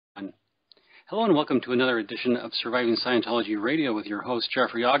Hello and welcome to another edition of Surviving Scientology Radio with your host,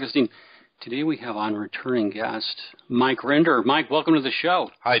 Jeffrey Augustine. Today we have on returning guest, Mike Rinder. Mike, welcome to the show.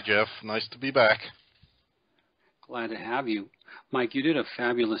 Hi, Jeff. Nice to be back. Glad to have you. Mike, you did a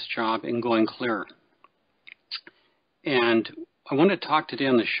fabulous job in Going Clear. And I want to talk today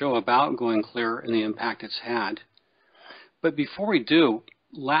on the show about Going Clear and the impact it's had. But before we do,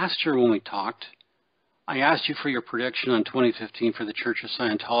 last year when we talked, I asked you for your prediction on 2015 for the Church of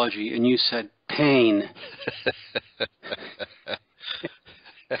Scientology, and you said pain.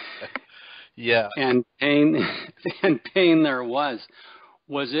 Yeah. And pain there was.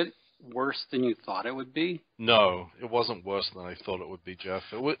 Was it worse than you thought it would be? No, it wasn't worse than I thought it would be, Jeff.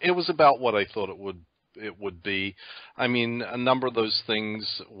 It was about what I thought it would be. I mean, a number of those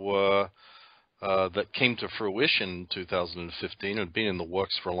things were that came to fruition in 2015 had been in the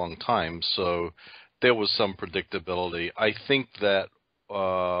works for a long time, so there was some predictability. I think that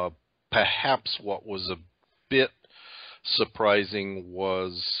perhaps what was a bit surprising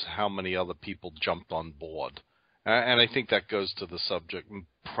was how many other people jumped on board. And I think that goes to the subject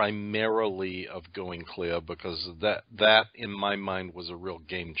primarily of Going Clear, because that in my mind was a real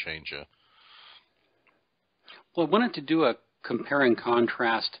game changer. Well, I wanted to do a compare and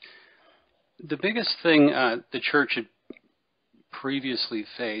contrast. The biggest thing the church had previously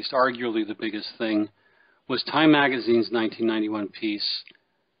faced, arguably the biggest thing, was Time Magazine's 1991 piece,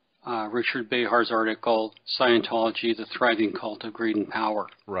 Richard Behar's article, Scientology, the Thriving Cult of Greed and Power.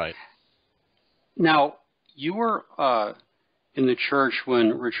 Right. Now, you were in the church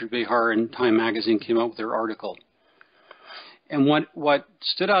when Richard Behar and Time Magazine came out with their article. And what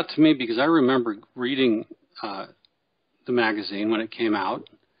stood out to me, because I remember reading the magazine when it came out,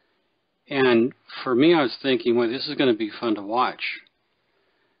 and for me I was thinking, well, this is going to be fun to watch.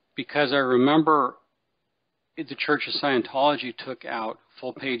 Because I remember the Church of Scientology took out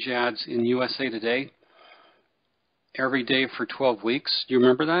full-page ads in USA Today every day for 12 weeks. Do you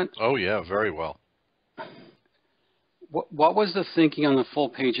remember that? Oh, yeah, very well. What was the thinking on the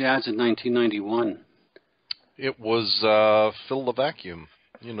full-page ads in 1991? It was fill the vacuum,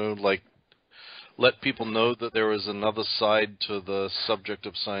 like let people know that there is another side to the subject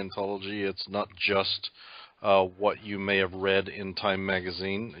of Scientology. It's not just what you may have read in Time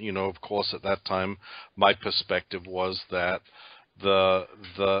Magazine. Of course, at that time, my perspective was that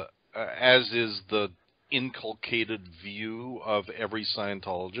as is the inculcated view of every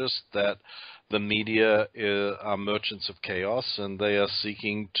Scientologist, that the media are merchants of chaos, and they are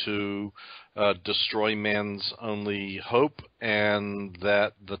seeking to destroy man's only hope, and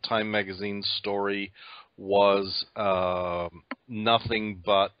that the Time Magazine story was nothing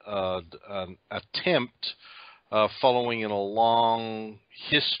but an attempt following in a long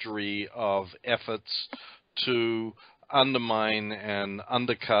history of efforts to undermine and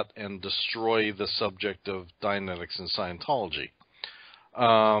undercut and destroy the subject of Dianetics and Scientology.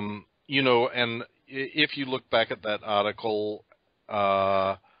 And if you look back at that article,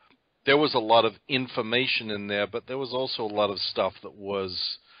 there was a lot of information in there, but there was also a lot of stuff that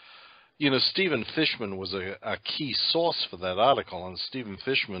was, Stephen Fishman was a key source for that article, and Stephen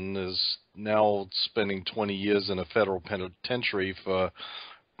Fishman is now spending 20 years in a federal penitentiary for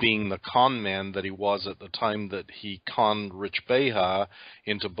being the con man that he was at the time that he conned Rich Behar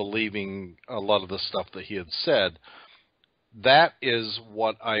into believing a lot of the stuff that he had said. That is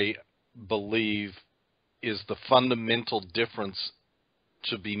what I believe is the fundamental difference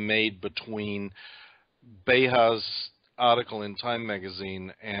to be made between Behar's article in Time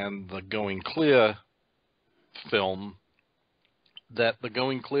Magazine and the Going Clear film, that the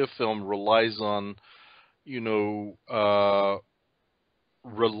Going Clear film relies on,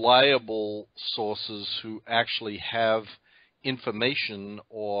 reliable sources who actually have information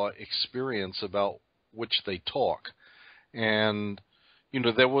or experience about which they talk. And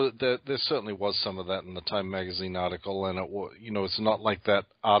there certainly was some of that in the Time Magazine article, and it's not like that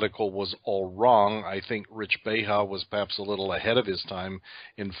article was all wrong. I think Rich Behar was perhaps a little ahead of his time,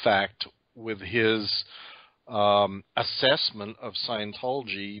 in fact, with his assessment of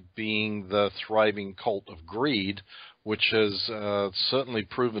Scientology being the thriving cult of greed, which has certainly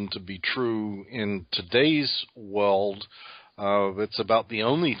proven to be true in today's world. It's about the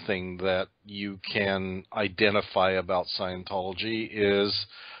only thing that you can identify about Scientology is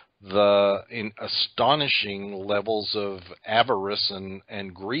the astonishing levels of avarice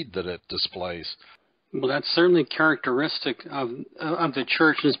and greed that it displays. Well, that's certainly characteristic of the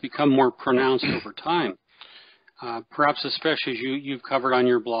church and has become more pronounced over time. Perhaps especially as you've covered on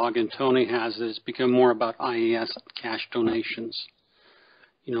your blog, and Tony has, it's become more about IAS cash donations,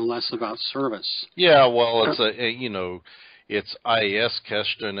 less about service. Yeah, well, it's IAS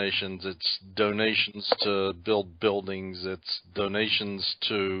cash donations, it's donations to build buildings, it's donations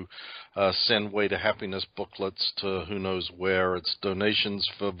to send Way to Happiness booklets to who knows where, it's donations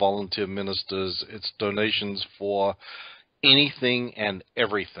for volunteer ministers, it's donations for anything and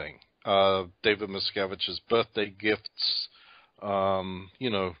everything. David Miscavige's birthday gifts,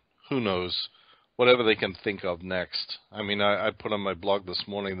 who knows, whatever they can think of next. I mean, I put on my blog this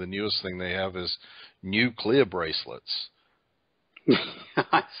morning, the newest thing they have is nuclear bracelets.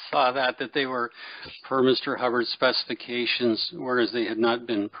 I saw that they were per Mr. Hubbard's specifications, whereas they had not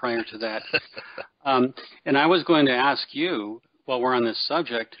been prior to that. And I was going to ask you, while we're on this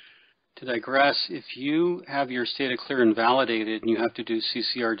subject, to digress, if you have your state of clear invalidated and you have to do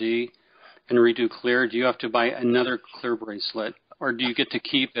CCRD and redo clear, do you have to buy another clear bracelet, or do you get to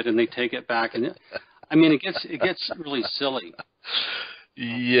keep it and they take it back? And I mean, it gets really silly.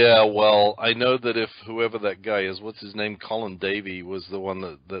 Yeah, well, I know that if whoever that guy is, what's his name, Colin Davey, was the one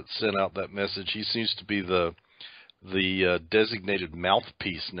that sent out that message. He seems to be the designated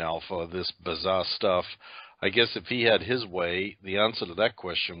mouthpiece now for this bizarre stuff. I guess if he had his way, the answer to that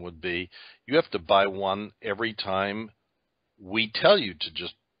question would be, you have to buy one every time we tell you to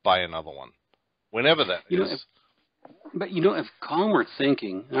just buy another one, whenever that is. But if Colin were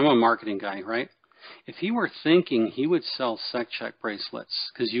thinking, I'm a marketing guy, right? If he were thinking, he would sell sec check bracelets,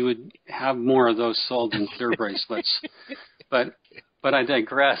 because you would have more of those sold than clear bracelets. But I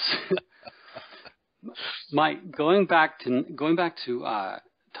digress. Mike, going back to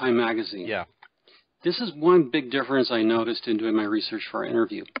Time Magazine. Yeah. This is one big difference I noticed in doing my research for our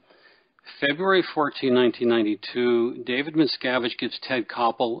interview. February 14, 1992, David Miscavige gives Ted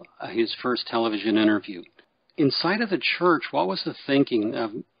Koppel his first television interview. Inside of the church, what was the thinking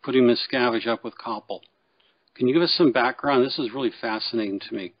of putting Miscavige up with Koppel? Can you give us some background? This is really fascinating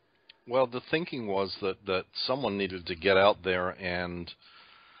to me. Well, the thinking was that someone needed to get out there and,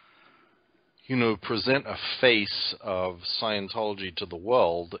 present a face of Scientology to the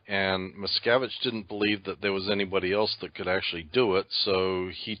world, and Miscavige didn't believe that there was anybody else that could actually do it, so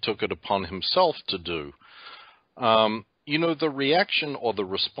he took it upon himself to do. The reaction or the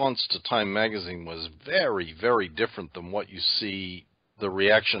response to Time Magazine was very, very different than what you see the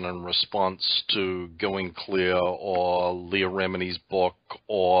reaction and response to Going Clear or Leah Remini's book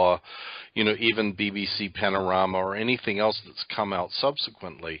or, even BBC Panorama or anything else that's come out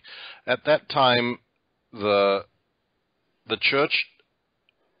subsequently. At that time, the church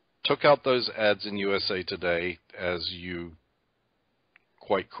took out those ads in USA Today, as you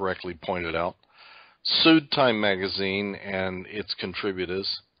quite correctly pointed out, sued Time Magazine and its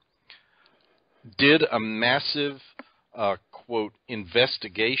contributors, did a massive, quote,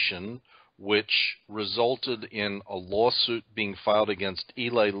 investigation, which resulted in a lawsuit being filed against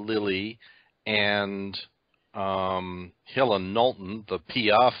Eli Lilly and Hill and Knowlton, the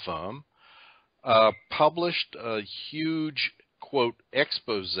PR firm, published a huge, quote,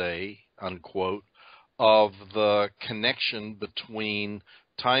 expose, unquote, of the connection between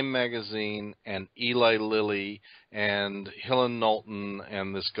Time Magazine and Eli Lilly and Hill and Knowlton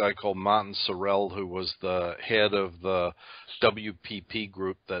and this guy called Martin Sorrell, who was the head of the WPP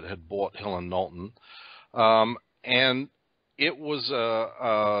group that had bought Hill and Knowlton. And it was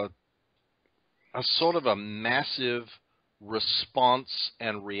a sort of a massive response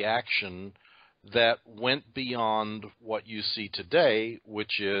and reaction that went beyond what you see today,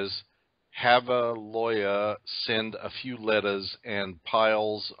 which is have a lawyer send a few letters and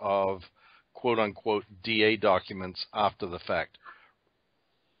piles of quote-unquote DA documents after the fact.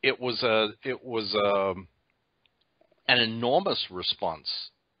 It was an enormous response,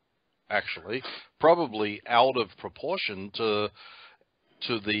 actually, probably out of proportion to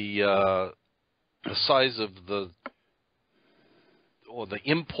the size of the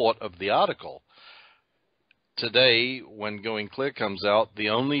import of the article. Today, when Going Clear comes out, the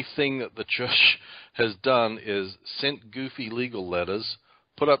only thing that the church has done is sent goofy legal letters,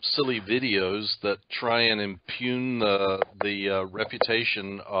 put up silly videos that try and impugn the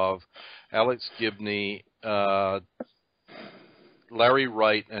reputation of Alex Gibney, Larry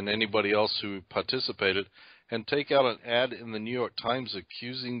Wright, and anybody else who participated, and take out an ad in the New York Times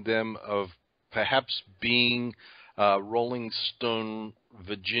accusing them of perhaps being Rolling Stone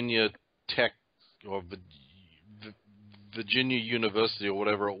Virginia Tech or Virginia University or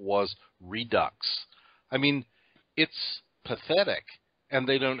whatever it was, Redux. I mean, it's pathetic. And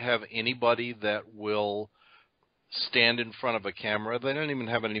they don't have anybody that will stand in front of a camera. They don't even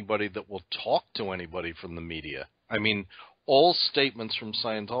have anybody that will talk to anybody from the media. I mean, all statements from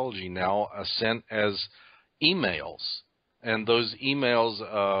Scientology now are sent as emails. And those emails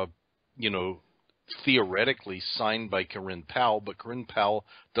are, theoretically signed by Corinne Powell, but Corinne Powell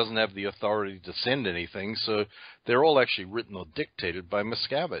doesn't have the authority to send anything, so they're all actually written or dictated by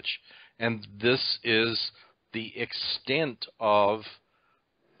Miscavige. And this is the extent of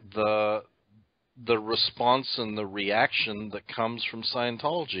the response and the reaction that comes from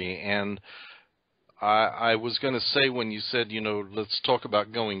Scientology. And I was going to say, when you said, let's talk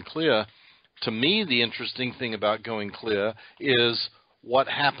about going clear, to me the interesting thing about going clear is what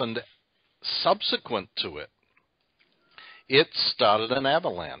happened subsequent to it. It started an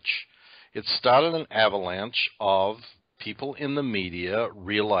avalanche. It started an avalanche of people in the media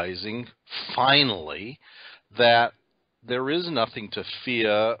realizing finally that there is nothing to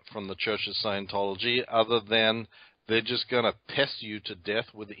fear from the Church of Scientology other than they're just going to pest you to death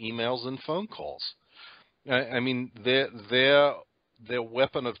with emails and phone calls. I mean, their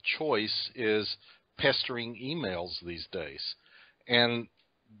weapon of choice is pestering emails these days. And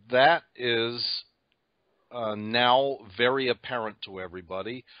that is now very apparent to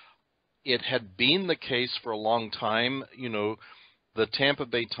everybody. It had been the case for a long time. The Tampa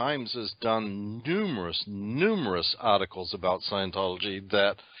Bay Times has done numerous articles about Scientology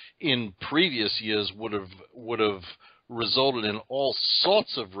that in previous years would have resulted in all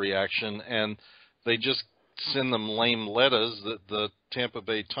sorts of reaction, and they just send them lame letters that the Tampa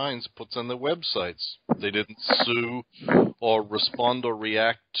Bay Times puts on their websites. They didn't sue or respond or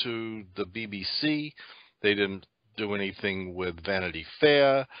react to the BBC. They didn't do anything with Vanity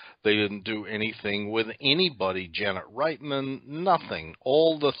Fair. They didn't do anything with anybody, Janet Reitman, nothing.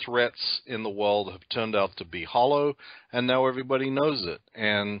 All the threats in the world have turned out to be hollow, and now everybody knows it.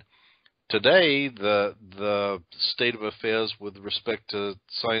 And today, the state of affairs with respect to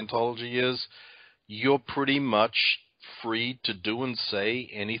Scientology is you're pretty much free to do and say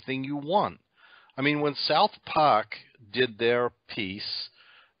anything you want. I mean, when South Park did their piece,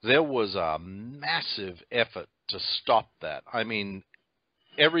 there was a massive effort to stop that. I mean,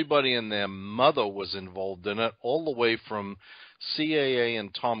 everybody and their mother was involved in it, all the way from CAA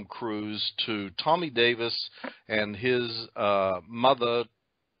and Tom Cruise to Tommy Davis and his mother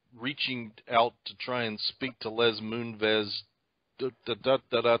reaching out to try and speak to Les Moonves,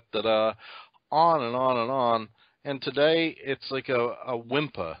 on and on and on. And today it's like a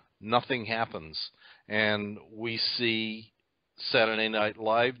whimper. Nothing happens. And we see Saturday Night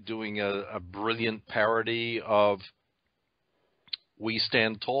Live doing a brilliant parody of We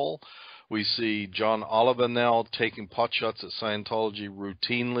Stand Tall. We see John Oliver now taking potshots at Scientology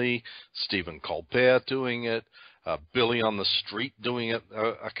routinely. Stephen Colbert doing it. Billy on the Street doing it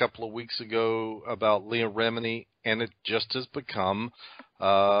a couple of weeks ago about Leah Remini. And it just has become,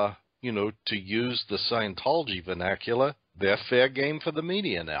 to use the Scientology vernacular, they're fair game for the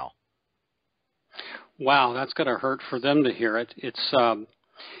media now. Wow, that's got to hurt for them to hear it.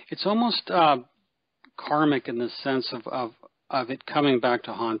 It's almost karmic in the sense of it coming back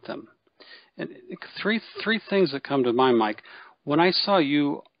to haunt them. And three things that come to mind, Mike. When I saw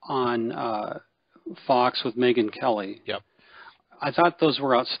you on Fox with Megyn Kelly, yep, I thought those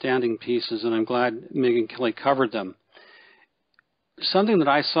were outstanding pieces, and I'm glad Megyn Kelly covered them. Something that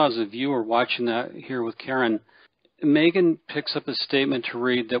I saw as a viewer watching that here with Karen, Megyn picks up a statement to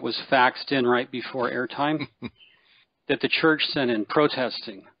read that was faxed in right before airtime that the church sent in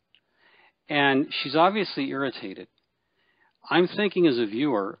protesting. And she's obviously irritated. I'm thinking as a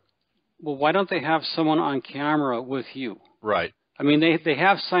viewer, well, why don't they have someone on camera with you? Right. I mean, they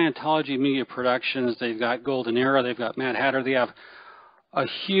have Scientology Media Productions. They've got Golden Era. They've got Mad Hatter. They have a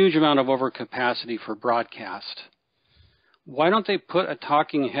huge amount of overcapacity for broadcast. Why don't they put a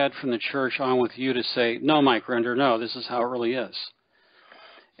talking head from the church on with you to say, no, Mike Rinder, no, this is how it really is?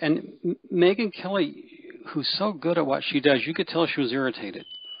 And Megyn Kelly, who's so good at what she does, you could tell she was irritated.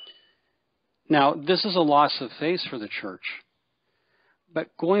 Now, this is a loss of face for the church.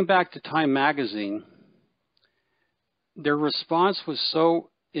 But going back to Time magazine, their response was so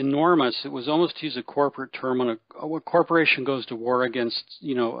enormous, it was almost, to use a corporate term, when a corporation goes to war against,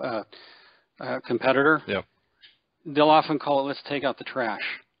 a competitor. Yep. They'll often call it, let's take out the trash.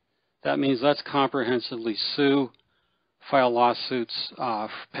 That means let's comprehensively sue, file lawsuits, for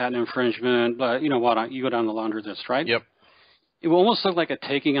patent infringement, you go down the laundry list, right? Yep. It will almost look like a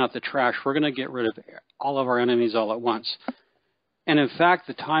taking out the trash. We're going to get rid of all of our enemies all at once. And in fact,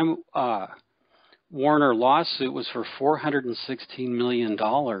 the Time Warner lawsuit was for $416 million,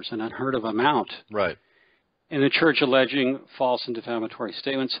 an unheard of amount. Right. And the church alleging false and defamatory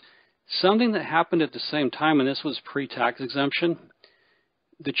statements. Something that happened at the same time, and this was pre-tax exemption,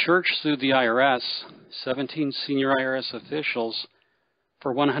 the church sued the IRS, 17 senior IRS officials,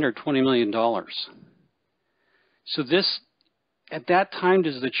 for $120 million. So this, at that time,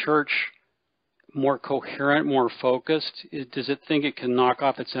 does the church more coherent, more focused? Does it think it can knock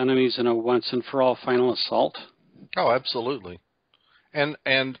off its enemies in a once and for all final assault? Oh, absolutely. And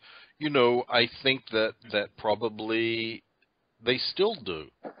I think that probably they still do.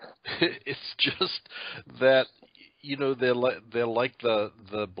 It's just that they're like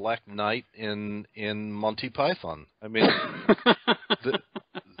the Black Knight in Monty Python. I mean,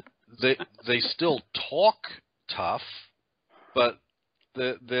 they still talk tough, but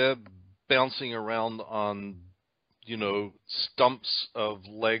they're bouncing around on stumps of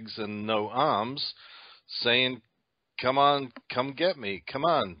legs and no arms, saying, "Come on, come get me. Come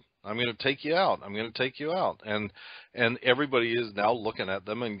on. I'm going to take you out. I'm going to take you out." And everybody is now looking at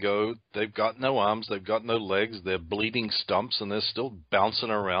them and go, they've got no arms, they've got no legs, they're bleeding stumps, and they're still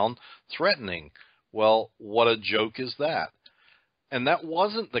bouncing around threatening. Well, what a joke is that? And that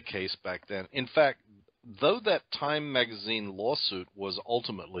wasn't the case back then. In fact, though that Time magazine lawsuit was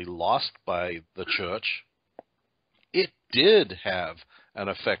ultimately lost by the church, it did have an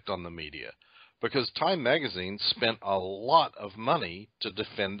effect on the media, because Time magazine spent a lot of money to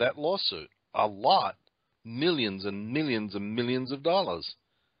defend that lawsuit. A lot. Millions and millions and millions of dollars.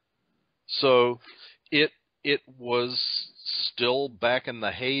 So it was still back in the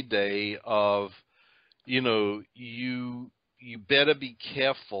heyday of, you better be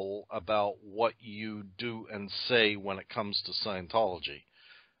careful about what you do and say when it comes to Scientology.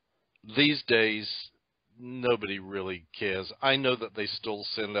 These days, nobody really cares. I know that they still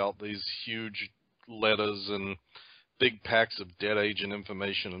send out these huge letters and big packs of dead agent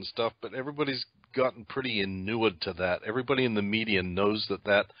information and stuff, but everybody's gotten pretty inured to that. Everybody in the media knows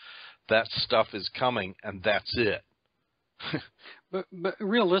that stuff is coming, and that's it. But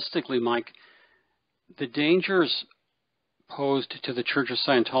realistically, Mike, the dangers posed to the Church of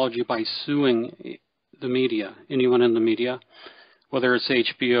Scientology by suing the media, anyone in the media, whether it's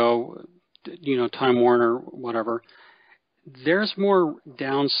HBO, Time Warner, whatever, there's more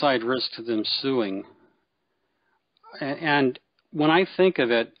downside risk to them suing. And when I think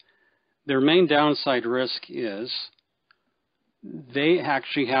of it, their main downside risk is they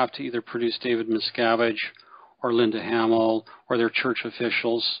actually have to either produce David Miscavige or Linda Hamill or their church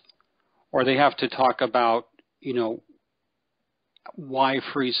officials, or they have to talk about, why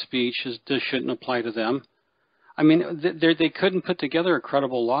free speech this shouldn't apply to them. I mean, they couldn't put together a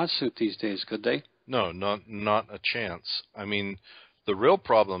credible lawsuit these days, could they? No, not a chance. I mean, the real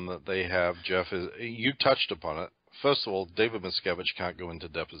problem that they have, Jeff, is you touched upon it. First of all, David Miscavige can't go into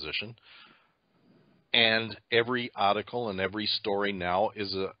deposition, and every article and every story now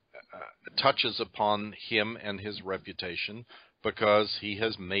touches upon him and his reputation, because he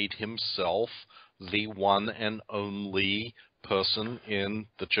has made himself the one and only person in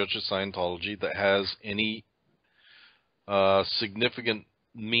the Church of Scientology that has any significant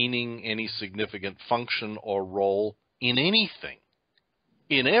meaning, any significant function or role in anything,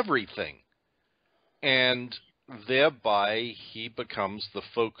 in everything. And thereby he becomes the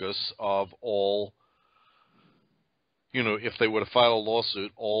focus of all, if they were to file a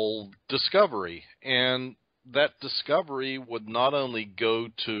lawsuit, all discovery. And that discovery would not only go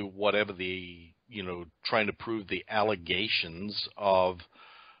to whatever the, trying to prove the allegations of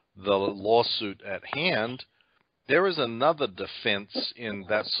the lawsuit at hand. There is another defense in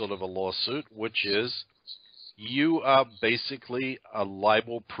that sort of a lawsuit, which is you are basically a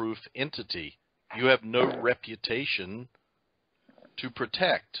libel-proof entity. You have no reputation to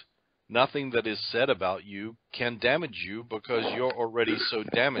protect. Nothing that is said about you can damage you because you're already so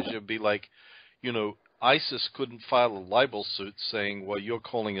damaged. It would be like, ISIS couldn't file a libel suit saying, well, you're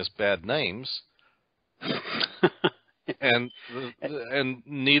calling us bad names. and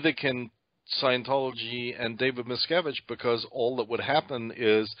neither can Scientology and David Miscavige, because all that would happen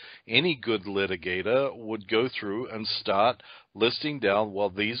is any good litigator would go through and start listing down, well,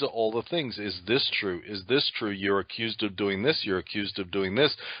 these are all the things. Is this true? Is this true? You're accused of doing this. You're accused of doing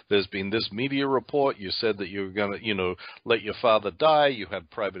this. There's been this media report. You said that you were going to, let your father die. You had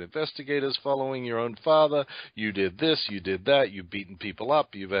private investigators following your own father. You did this. You did that. You've beaten people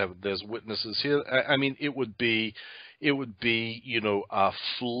up. There's witnesses here. I mean, it would be, a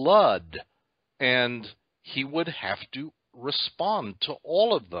flood. And he would have to respond to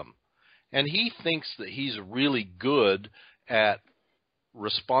all of them. And he thinks that he's really good at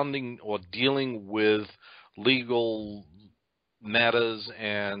responding or dealing with legal matters,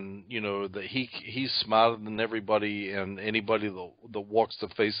 and that he's smarter than everybody and anybody that walks the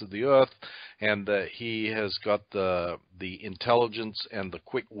face of the earth, and that he has got the intelligence and the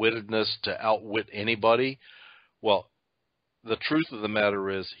quick-wittedness to outwit anybody. Well, the truth of the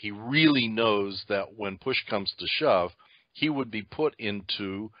matter is he really knows that when push comes to shove, he would be put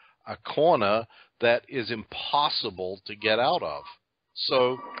into a corner that is impossible to get out of.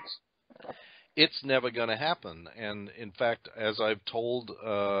 So it's never going to happen. And in fact, as I've told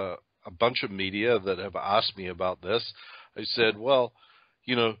a bunch of media that have asked me about this, I said, well,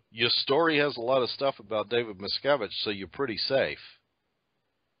 you know, your story has a lot of stuff about David Miscavige, so you're pretty safe.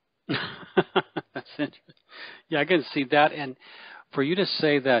 That's interesting. Yeah, I can see that. And for you to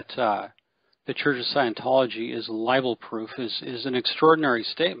say that the Church of Scientology is libel-proof is an extraordinary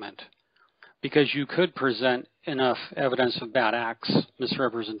statement, because you could present enough evidence of bad acts,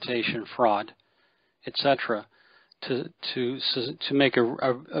 misrepresentation, fraud, etc., to make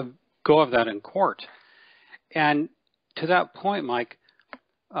a go of that in court. And to that point, Mike,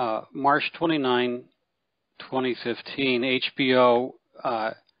 March 29, 2015, HBO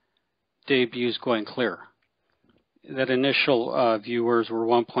debuts Going Clear. That initial viewers were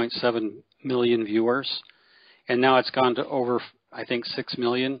 1.7 million viewers, and now it's gone to over, I think, 6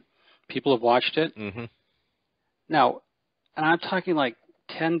 million people have watched it. Mm-hmm. Now, and I'm talking like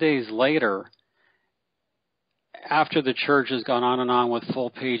 10 days later, after the church has gone on and on with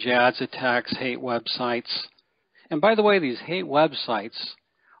full-page ads, attacks, hate websites. And by the way, these hate websites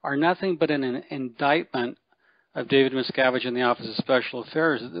are nothing but an indictment of David Miscavige and the Office of Special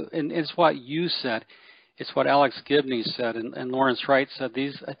Affairs. And it's what you said. It's what Alex Gibney said and Lawrence Wright said.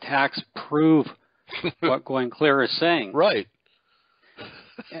 These attacks prove what Going Clear is saying. Right.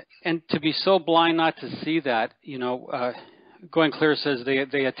 And to be so blind not to see that, you know, Going Clear says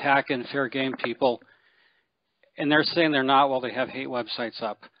they attack and fair game people, and they're saying they're not while they have hate websites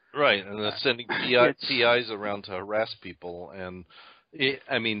up. Right, and they're sending PIs around to harass people, and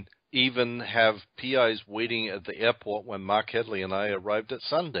even have PIs waiting at the airport when Mark Headley and I arrived at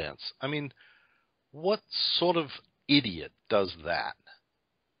Sundance. I mean, what sort of idiot does that?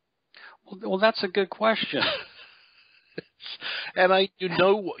 Well, that's a good question. And you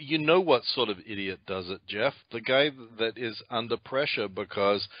know what sort of idiot does it, Jeff? The guy that is under pressure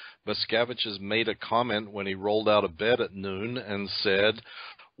because Miscavige has made a comment when he rolled out of bed at noon and said,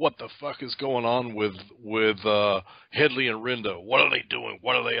 "What the fuck is going on with Headley and Rinder? What are they doing?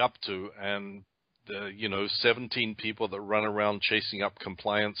 What are they up to?" And 17 people that run around chasing up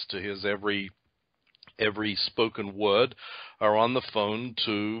compliance to his every spoken word are on the phone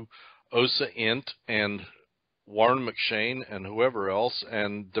to Osa Int and Warren McShane and whoever else,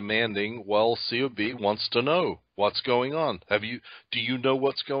 and demanding, well, COB wants to know what's going on. Do you know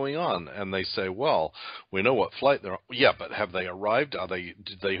what's going on? And they say, well, we know what flight they're on. Yeah, but have they arrived?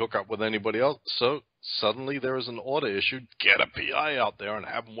 Did they hook up with anybody else? So suddenly there is an order issued, get a PI out there and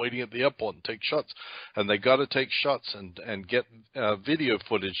have them waiting at the airport and take shots. And they got to take shots and get video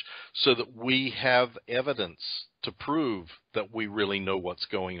footage so that we have evidence to prove that we really know what's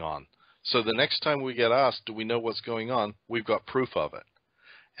going on. So the next time we get asked, do we know what's going on, we've got proof of it.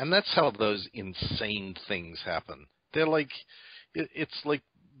 And that's how those insane things happen. They're like, it's like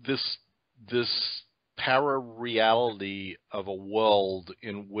this para-reality of a world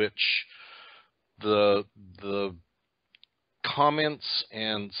in which the comments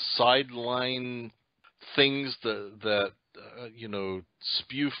and sideline things that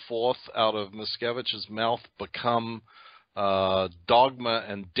spew forth out of Miscavige's mouth become dogma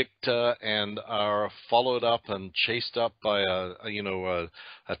and dicta, and are followed up and chased up by a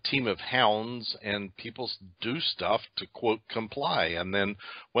team of hounds, and people do stuff to, quote, comply. And then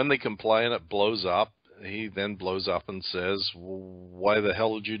when they comply and it blows up, he then blows up and says, why the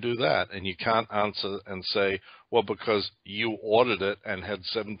hell did you do that? And you can't answer and say, well, because you ordered it and had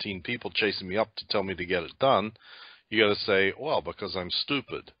 17 people chasing me up to tell me to get it done. You got to say, well, because I'm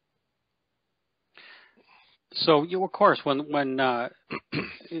stupid. So of course, when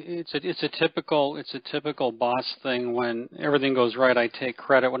it's a typical boss thing. When everything goes right, I take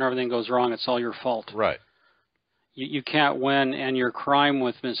credit. When everything goes wrong, it's all your fault. Right. You can't win, and your crime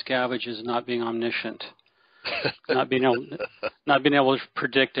with Miscavige is not being omniscient, not being able to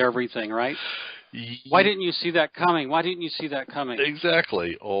predict everything. Right. Why didn't you see that coming? Why didn't you see that coming?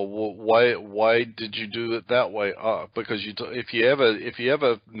 Exactly. Or why did you do it that way? Because if you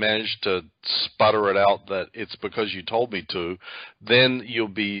ever manage to sputter it out that it's because you told me to, then you'll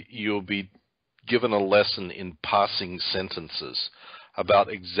be given a lesson in passing sentences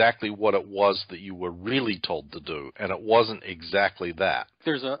about exactly what it was that you were really told to do, and it wasn't exactly that.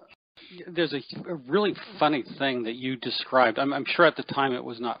 There's a really funny thing that you described. I'm sure at the time it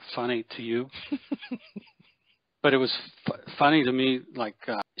was not funny to you, but it was funny to me.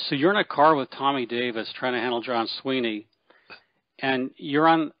 So you're in a car with Tommy Davis trying to handle John Sweeney, and you're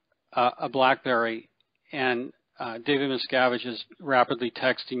on a BlackBerry, and David Miscavige is rapidly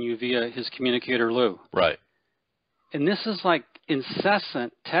texting you via his communicator, Lou. Right. And this is like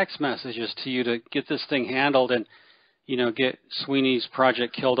incessant text messages to you to get this thing handled and, get Sweeney's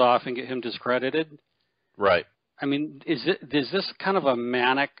project killed off and get him discredited. Right. I mean, is this kind of a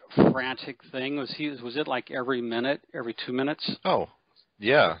manic, frantic thing? Was it like every minute, every 2 minutes? Oh,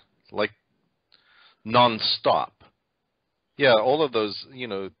 yeah, like nonstop. Yeah, all of those,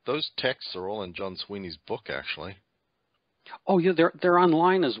 those texts are all in John Sweeney's book, actually. Oh, yeah, they're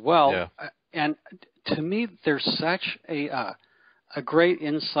online as well. Yeah. And to me, there's such a great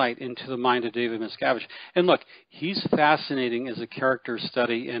insight into the mind of David Miscavige. And look, he's fascinating as a character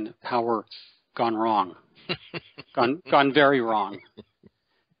study in Power Gone Wrong. gone very wrong.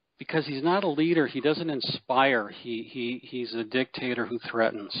 Because he's not a leader. He doesn't inspire. He's a dictator who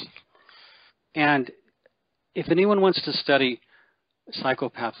threatens. And if anyone wants to study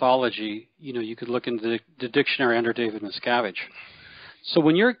psychopathology, you could look into the dictionary under David Miscavige. So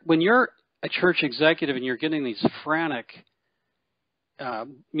when you're a church executive and you're getting these frantic,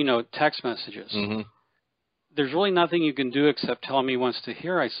 text messages, mm-hmm. there's really nothing you can do except tell him he wants to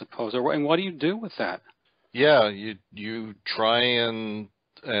hear, I suppose. And what do you do with that? Yeah, you try and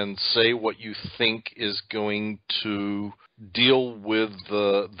say what you think is going to deal with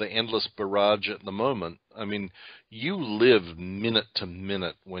the endless barrage at the moment. I mean, you live minute to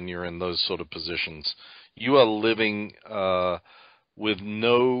minute when you're in those sort of positions. You are living with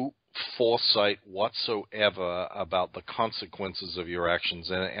no foresight whatsoever about the consequences of your actions.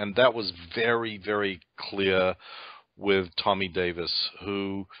 And that was very, very clear with Tommy Davis,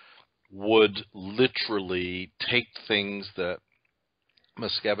 who would literally take things that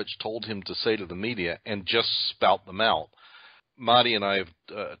Miscavige told him to say to the media and just spout them out. Marty and I have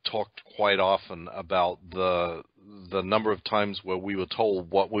talked quite often about the number of times where we were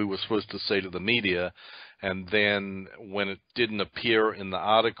told what we were supposed to say to the media, and then when it didn't appear in the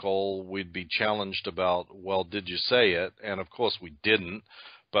article, we'd be challenged about, well, did you say it? And of course we didn't,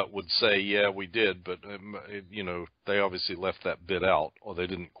 but would say, yeah, we did, but they obviously left that bit out, or they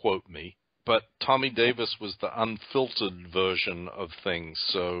didn't quote me. But Tommy Davis was the unfiltered version of things,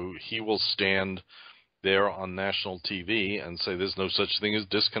 so he will stand there on national TV and say there's no such thing as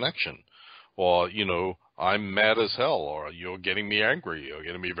disconnection, or, I'm mad as hell, or you're getting me angry, you're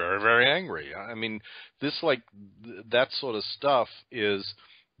getting me very, very angry. I mean, that sort of stuff is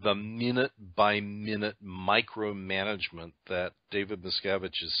the minute-by-minute micromanagement that David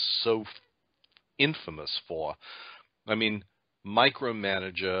Miscavige is so infamous for. I mean,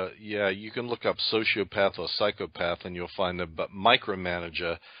 micromanager, yeah, you can look up sociopath or psychopath and you'll find him, but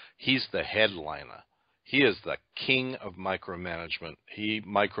micromanager, he's the headliner. He is the king of micromanagement. He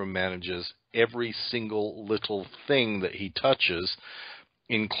micromanages every single little thing that he touches,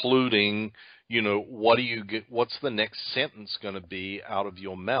 including, what do you get? What's the next sentence going to be out of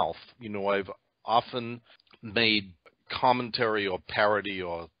your mouth? I've often made commentary or parody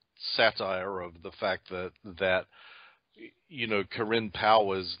or satire of the fact that Corinne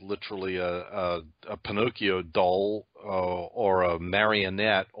Powell is literally a Pinocchio doll or a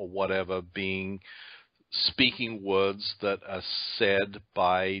marionette or whatever, speaking words that are said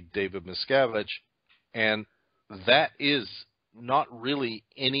by David Miscavige, and that is not really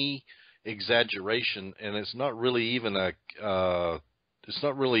any exaggeration, and it's not really even an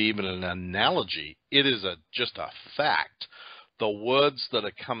analogy. It is just a fact. The words that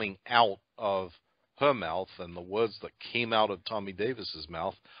are coming out of her mouth and the words that came out of Tommy Davis's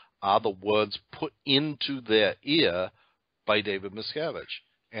mouth are the words put into their ear by David Miscavige,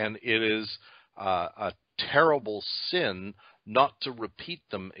 and it is a terrible sin not to repeat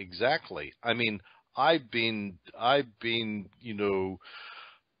them exactly. I mean, I've been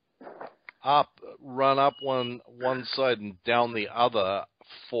run up one side and down the other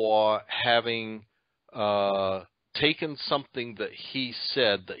for having taken something that he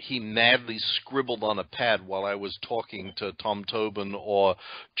said that he madly scribbled on a pad while I was talking to Tom Tobin or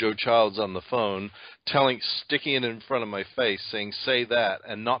Joe Childs on the phone, sticking it in front of my face, saying, say that,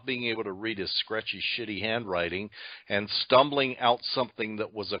 and not being able to read his scratchy, shitty handwriting, and stumbling out something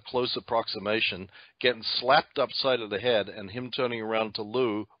that was a close approximation, getting slapped upside of the head, and him turning around to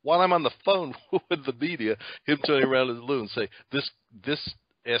Lou, while I'm on the phone with the media, him turning around to Lou and say, this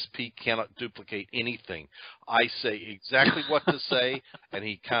SP cannot duplicate anything. I say exactly what to say, and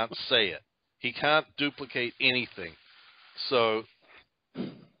he can't say it. He can't duplicate anything. So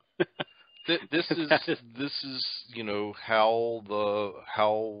this is how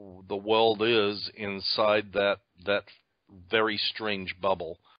the world is inside that very strange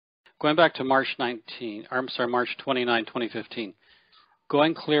bubble. Going back to March 29, 2015.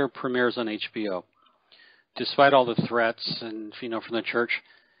 Going Clear premieres on HBO. Despite all the threats and from the church,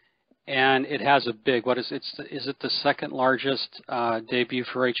 and it has a big, is it the second largest debut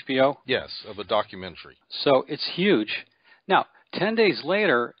for HBO? Yes, of a documentary. So it's huge. Now, 10 days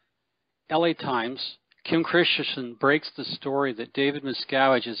later, LA Times, Kim Christensen breaks the story that David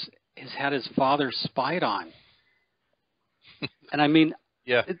Miscavige has had his father spied on. And I mean...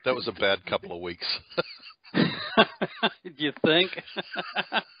 Yeah, that was a bad couple of weeks. Do you think?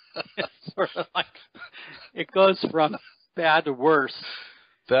 It's sort of like, it goes from bad to worse.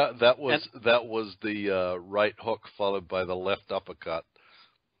 That was the right hook followed by the left uppercut.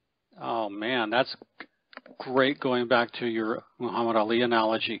 Oh, man, that's great, going back to your Muhammad Ali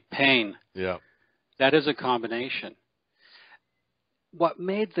analogy. Pain. Yeah. That is a combination. What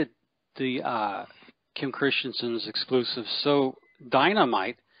made the Kim Christensen's exclusive so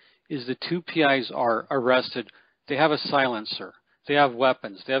dynamite is the two PIs are arrested. They have a silencer. They have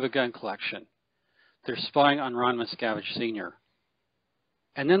weapons. They have a gun collection. They're spying on Ron Miscavige Sr.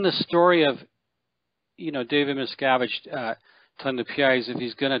 And then the story of, David Miscavige telling the PIs, if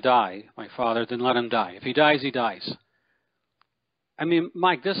he's going to die, my father, then let him die. If he dies, he dies. I mean,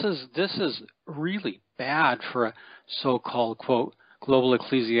 Mike, this is really bad for a so-called, quote, global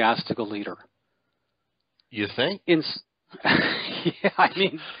ecclesiastical leader. You think? Yeah, I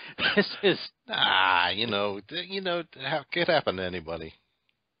mean, this is... it could happen to anybody.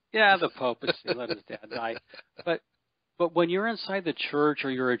 Yeah, the papacy, let his dad die. But when you're inside the church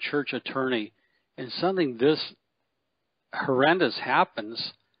or you're a church attorney and something this horrendous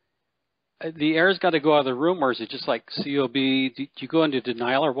happens, the air's got to go out of the room, or is it just like COB? Do you go into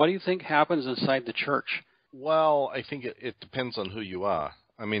denial, or what do you think happens inside the church? Well, I think it depends on who you are.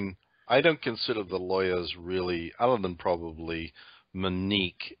 I mean, I don't consider the lawyers really, other than probably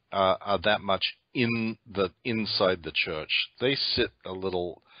Monique, are that much inside the church. They sit a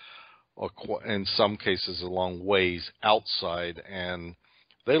little, or in some cases, a long ways outside, and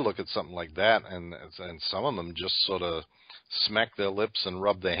they look at something like that, and some of them just sort of smack their lips and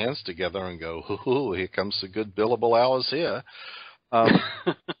rub their hands together and go, "Hoo, here comes the good billable hours here."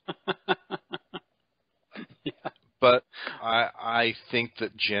 Yeah. But I think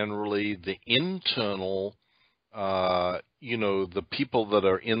that generally the internal, the people that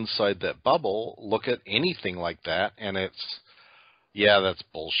are inside that bubble look at anything like that, and that's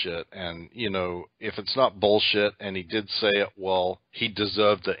bullshit. And, if it's not bullshit and he did say it, well, he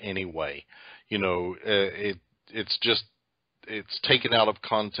deserved it anyway. It's taken out of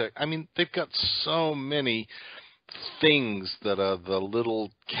context. I mean, they've got so many things that are the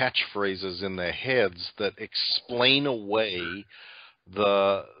little catchphrases in their heads that explain away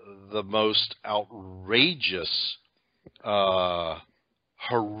the most outrageous,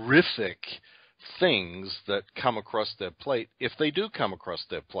 horrific things that come across their plate, if they do come across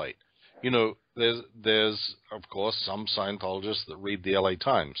their plate. There's of course some Scientologists that read the LA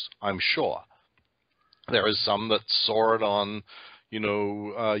Times, I'm sure. There is some that saw it on,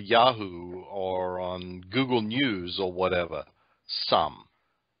 Yahoo or on Google News or whatever. Some.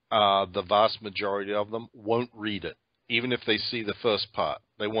 The vast majority of them won't read it. Even if they see the first part,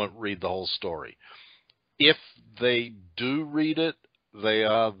 they won't read the whole story. If they do read it, they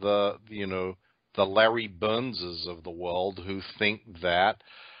are the Larry Burnses of the world who think that,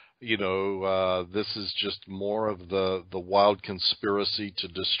 this is just more of the wild conspiracy to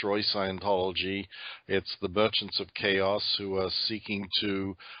destroy Scientology. It's the merchants of chaos who are seeking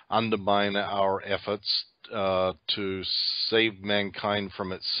to undermine our efforts to save mankind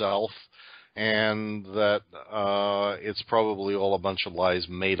from itself, and that it's probably all a bunch of lies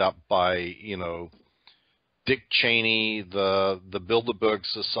made up by, Dick Cheney, the Bilderberg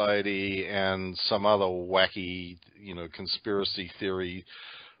Society, and some other wacky, conspiracy theory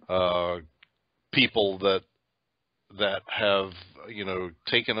people that have,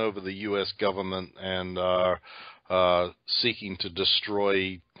 taken over the U.S. government and are seeking to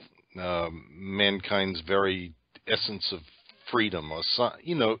destroy mankind's very essence of freedom. Or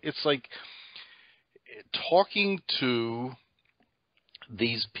it's like talking to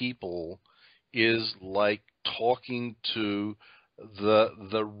these people is like talking to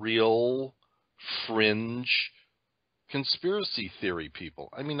the real fringe conspiracy theory people.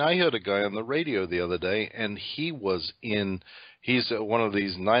 I mean, I heard a guy on the radio the other day, and he's one of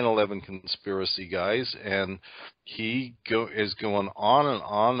these 9/11 conspiracy guys, and he is going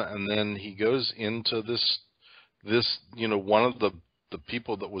on, and then he goes into this, one of the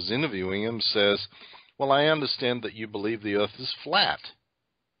people that was interviewing him says, "Well, I understand that you believe the Earth is flat."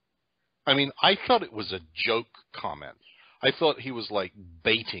 I mean, I thought it was a joke comment. I thought he was like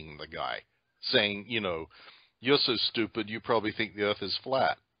baiting the guy, saying, "You're so stupid, you probably think the Earth is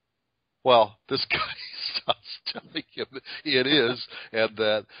flat." Well, this guy's starts telling him it is, and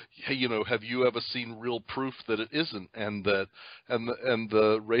that, hey, have you ever seen real proof that it isn't? And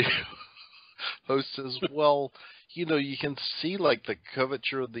the radio host says, well, you can see like the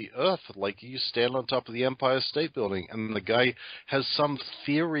curvature of the earth, like you stand on top of the Empire State Building, and the guy has some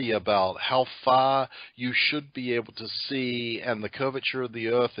theory about how far you should be able to see, and the curvature of the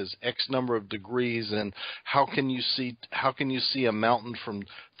earth is X number of degrees, and how can you see a mountain from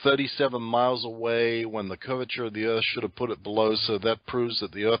 37 miles away when the curvature of the earth should have put it below, so that proves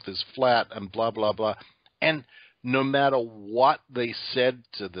that the earth is flat, and blah, blah, blah. And no matter what they said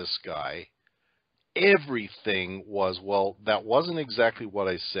to this guy, everything was, well, that wasn't exactly what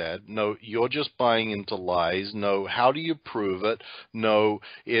I said. No, you're just buying into lies. No, how do you prove it? No,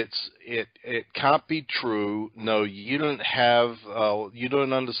 it can't be true. No, you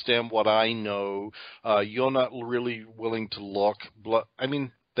don't understand what I know. You're not really willing to look. I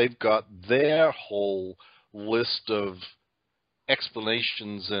mean, they've got their whole list of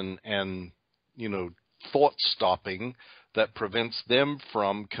explanations and thought stopping that prevents them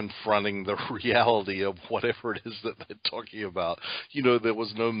from confronting the reality of whatever it is that they're talking about. There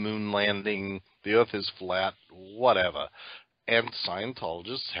was no moon landing, the earth is flat, whatever. And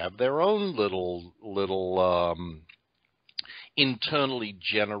Scientologists have their own little internally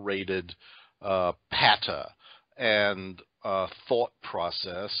generated patter and thought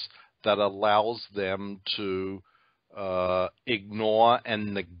process that allows them to ignore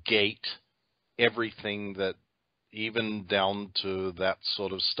and negate everything that, even down to that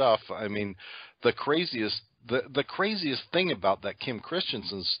sort of stuff. I mean, the craziest thing about that Kim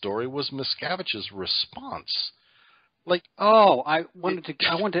Christensen story was Miscavige's response. Like, I wanted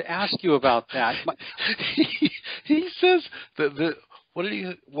to ask you about that. he says that what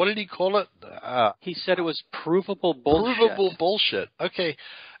did he call it? He said it was provable bullshit. Provable bullshit. Okay.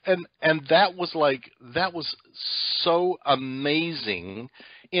 And that was so amazing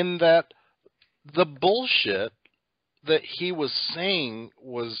in that the bullshit that he was saying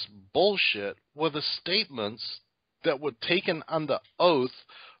was bullshit were the statements that were taken under oath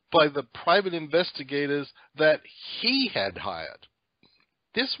by the private investigators that he had hired.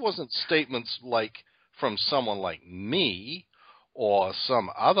 This wasn't statements like from someone like me or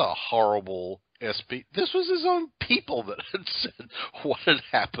some other horrible SP. This was his own people that had said what had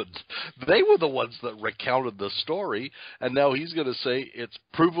happened. They were the ones that recounted the story, and now he's going to say it's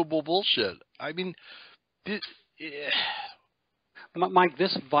provable bullshit. I mean, Mike,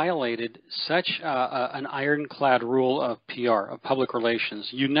 this violated such an ironclad rule of PR, of public relations.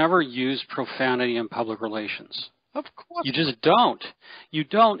 You never use profanity in public relations. Of course. You just don't. You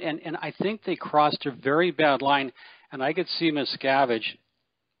don't. And I think they crossed a very bad line. And I could see Miscavige,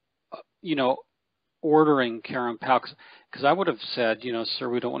 ordering Karen Powell, because I would have said, sir,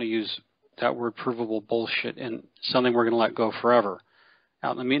 we don't want to use that word provable bullshit in something we're going to let go forever.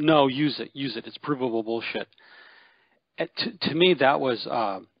 No, use it. It's provable bullshit. To me, that was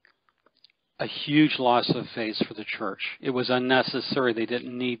a huge loss of face for the church. It was unnecessary. They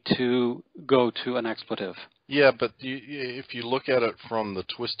didn't need to go to an expletive. Yeah, but if you look at it from the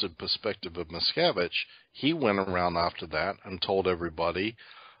twisted perspective of Miscavige, he went around after that and told everybody,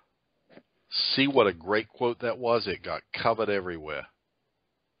 see what a great quote that was? It got covered everywhere.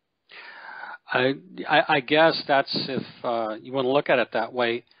 I guess that's if you want to look at it that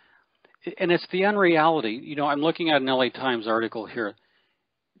way. And it's the unreality. I'm looking at an LA Times article here.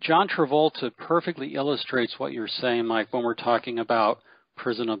 John Travolta perfectly illustrates what you're saying, Mike, when we're talking about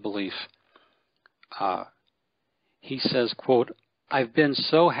prison of belief. He says, quote, I've been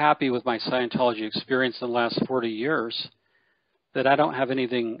so happy with my Scientology experience in the last 40 years that I don't have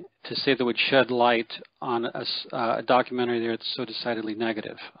anything to say that would shed light on a documentary that's so decidedly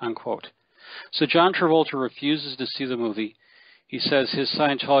negative, unquote. So John Travolta refuses to see the movie. He says his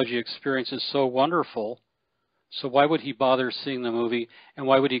Scientology experience is so wonderful, so why would he bother seeing the movie, and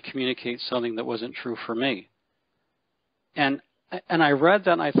why would he communicate something that wasn't true for me? And I read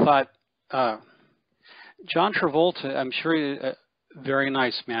that and I thought, John Travolta, I'm sure he's a very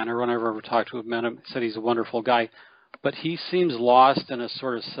nice man. Everyone I've ever talked to who met him said he's a wonderful guy, but he seems lost in a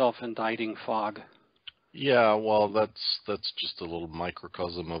sort of self-indicting fog. Yeah, well, that's just a little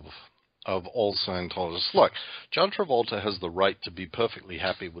microcosm of all Scientologists. Look, John Travolta has the right to be perfectly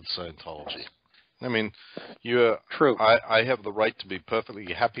happy with Scientology. I mean, True. I have the right to be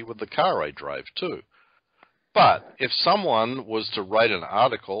perfectly happy with the car I drive, too. But if someone was to write an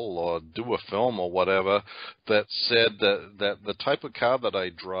article or do a film or whatever that said that the type of car that I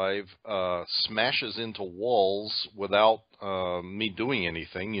drive smashes into walls without me doing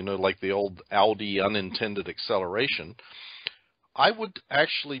anything, like the old Audi unintended acceleration, I would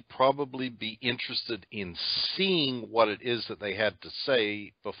actually probably be interested in seeing what it is that they had to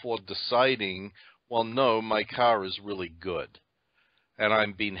say before deciding, well, no, my car is really good, and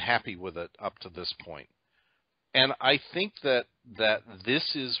I've been happy with it up to this point. And I think that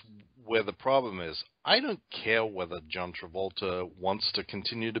this is where the problem is. I don't care whether John Travolta wants to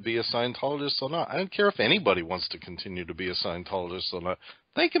continue to be a Scientologist or not. I don't care if anybody wants to continue to be a Scientologist or not.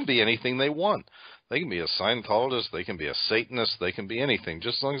 They can be anything they want. They can be a Scientologist, they can be a Satanist, they can be anything,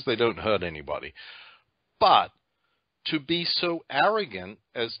 just as long as they don't hurt anybody. But to be so arrogant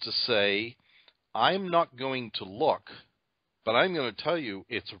as to say, I'm not going to look, but I'm going to tell you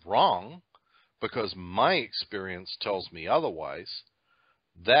it's wrong, because my experience tells me otherwise,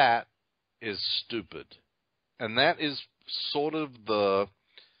 that is stupid. And that is sort of the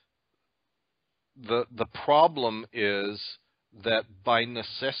problem is that by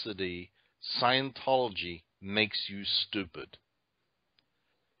necessity, Scientology makes you stupid.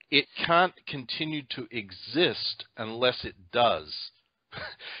 It can't continue to exist unless it does.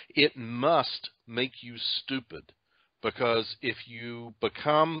 It must make you stupid. Because if you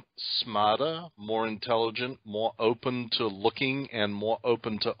become smarter, more intelligent, more open to looking, and more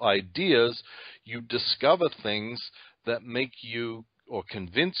open to ideas, you discover things that make you or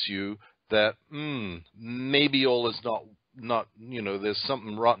convince you that maybe all is not there's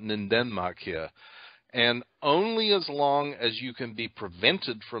something rotten in Denmark here. And only as long as you can be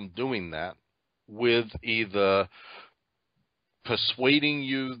prevented from doing that with either persuading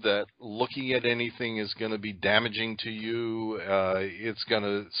you that looking at anything is going to be damaging to you, it's going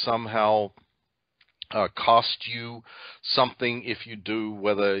to somehow cost you something if you do,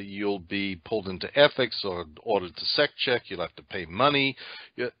 whether you'll be pulled into ethics or ordered to sec check, you'll have to pay money,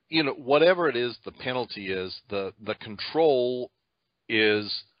 whatever it is, the penalty is, the control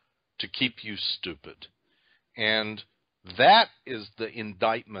is to keep you stupid. And that is the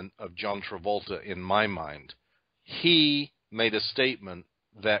indictment of John Travolta in my mind. He made a statement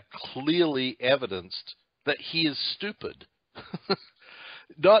that clearly evidenced that he is stupid.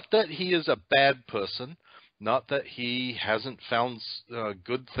 Not that he is a bad person, not that he hasn't found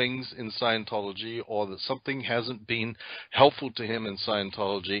good things in Scientology or that something hasn't been helpful to him in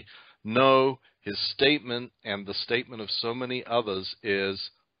Scientology. No, his statement and the statement of so many others is,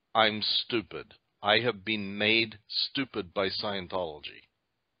 I'm stupid. I have been made stupid by Scientology.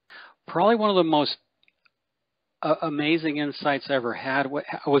 Probably one of the most amazing insights I ever had.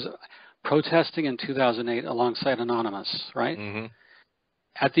 I was protesting in 2008 alongside Anonymous, right? Mm-hmm.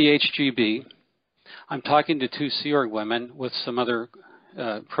 At the HGB. I'm talking to two Sea Org women with some other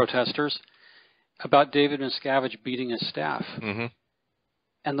protesters about David Miscavige beating his staff. Mm-hmm.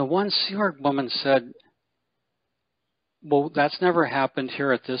 And the one Sea Org woman said, well, that's never happened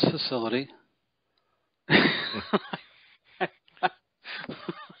here at this facility.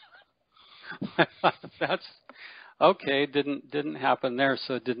 I thought that's okay. Didn't happen there,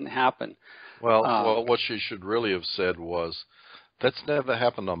 so it didn't hapen. Well, what she should really have said was, that's never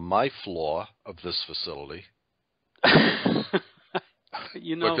happened on my floor of this facility. Because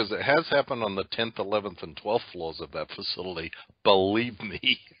it has happened on the 10th, 11th, and 12th floors of that facility. Believe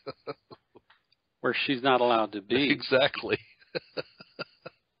me. Where she's not allowed to be. Exactly.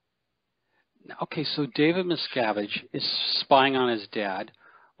 Okay, so David Miscavige is spying on his dad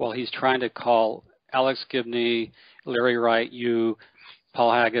while he's trying to call Alex Gibney, Larry Wright, you,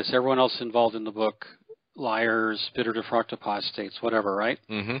 Paul Haggis, everyone else involved in the book, liars, bitter defrocked apostates, whatever, right?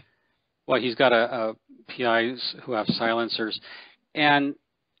 Mm-hmm. Well, he's got a PIs who have silencers. And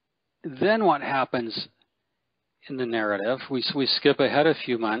then what happens in the narrative, we skip ahead a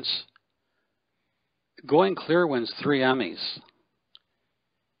few months. Going Clear wins 3 Emmys.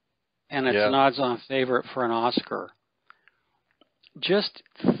 And it's an odds-on favorite for an Oscar. Just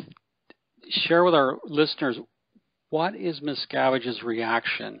share with our listeners, what is Miscavige's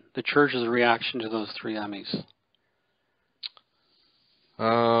reaction, the church's reaction to those 3 Emmys?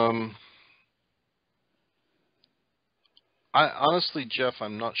 Honestly, Jeff,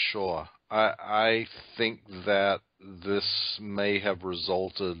 I'm not sure. I think that this may have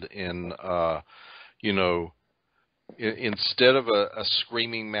resulted in, instead of a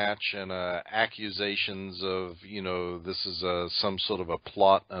screaming match and accusations of, this is some sort of a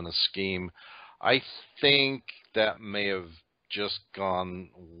plot and a scheme, I think that may have just gone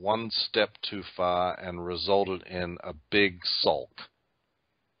one step too far and resulted in a big sulk.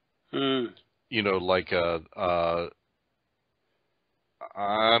 Like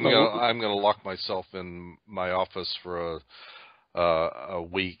I'm gonna lock myself in my office for a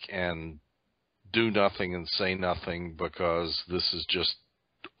week and do nothing and say nothing because this is just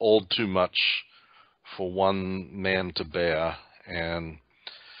all too much for one man to bear. And,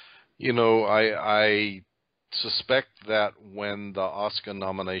 you know, I suspect that when the Oscar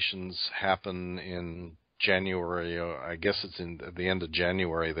nominations happen in January, or I guess it's at the end of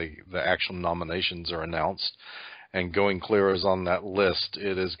January, the actual nominations are announced, and Going Clear is on that list.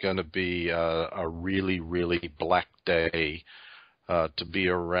 It is going to be a really, really black day to be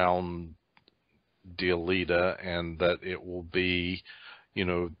around dear leader, and that it will be, you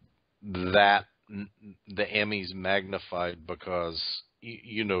know, that the Emmys magnified, because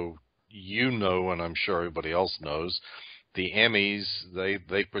you know, and I'm sure everybody else knows, the Emmys,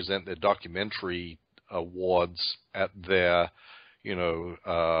 they present their documentary awards at their, you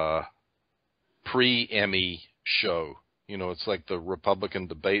know, pre-Emmy show. You know, it's like the Republican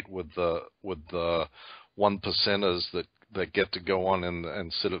debate with the one percenters that get to go on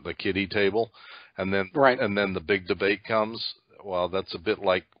and sit at the kiddie table, and then and then the big debate comes. Well, that's a bit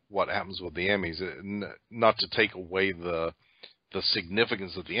like what happens with the Emmys. Not to take away the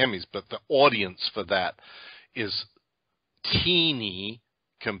significance of the Emmys, but the audience for that is teeny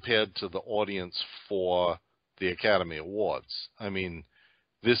compared to the audience for the Academy Awards. I mean,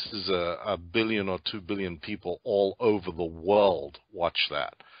 this is a billion or 2 billion people all over the world watch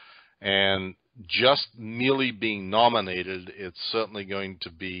that. And just merely being nominated, it's certainly going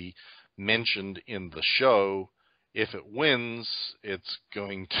to be mentioned in the show. If it wins, it's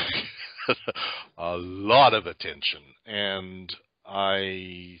going to get a lot of attention. And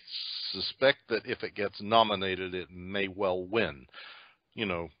I suspect that if it gets nominated, it may well win. You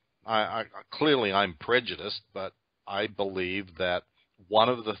know, I clearly I'm prejudiced, but I believe that one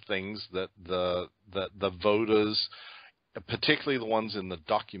of the things that the voters, particularly the ones in the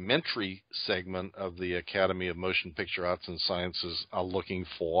documentary segment of the Academy of Motion Picture Arts and Sciences, are looking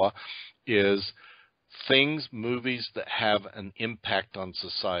for is movies that have an impact on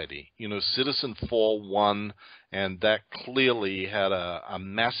society. You know, Citizen 4 won, and that clearly had a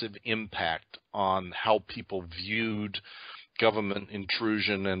massive impact on how people viewed government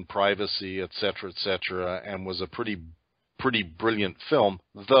intrusion and privacy, et cetera, and was a pretty brilliant film.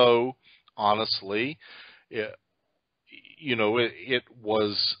 Though, honestly, it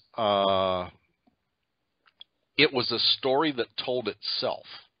was a story that told itself.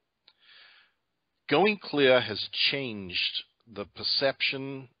 Going Clear has changed the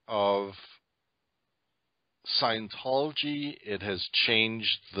perception of Scientology. It has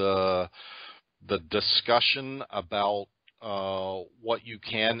changed the discussion about what you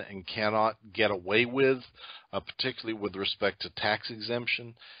can and cannot get away with, particularly with respect to tax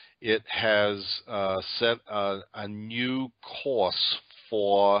exemption. It has set a new course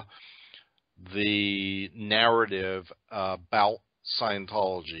for the narrative about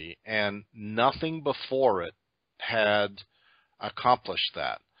Scientology, and nothing before it had accomplished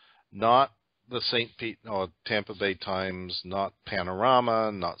that. Not the St. Pete or Tampa Bay Times, not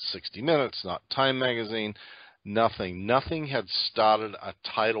Panorama, not 60 Minutes, not Time Magazine. Nothing had started a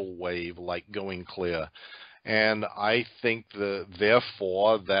tidal wave like Going Clear. And I think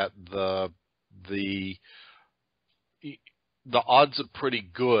therefore that the odds are pretty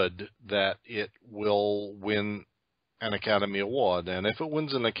good that it will win an Academy Award. And if it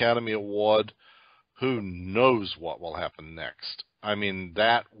wins an Academy Award, who knows what will happen next? I mean,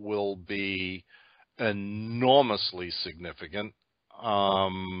 that will be enormously significant.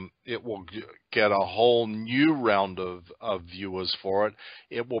 It will get a whole new round of viewers for it.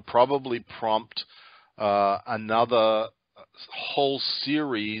 It will probably prompt another whole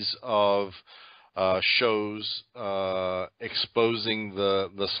series of shows exposing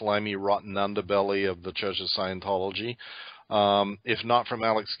the slimy, rotten underbelly of the Church of Scientology. If not from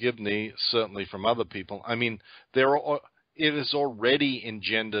Alex Gibney, certainly from other people. I mean, it has already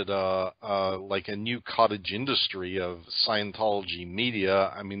engendered like a new cottage industry of Scientology media.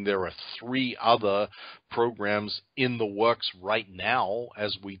 I mean, there are 3 other programs in the works right now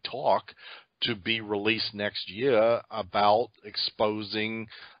as we talk to be released next year about exposing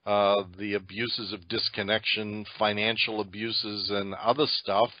the abuses of disconnection, financial abuses, and other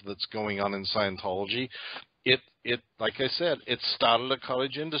stuff that's going on in Scientology. It like I said, it started a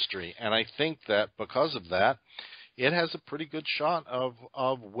cottage industry, and I think that because of that, it has a pretty good shot of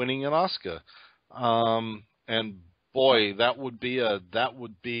winning an Oscar. And boy, that would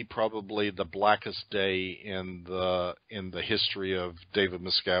be probably the blackest day in the history of David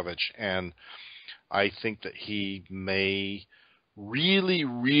Miscavige. And I think that he may really,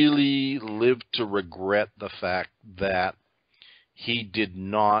 really live to regret the fact that he did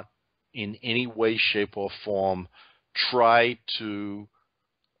not in any way, shape, or form try to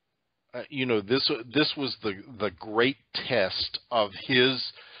this was the great test of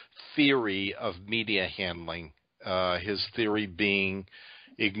his theory of media handling His theory being,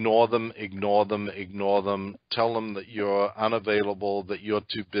 ignore them, ignore them, ignore them, tell them that you're unavailable, that you're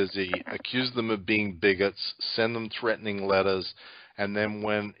too busy, accuse them of being bigots, send them threatening letters, and then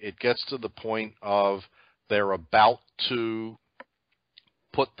when it gets to the point of they're about to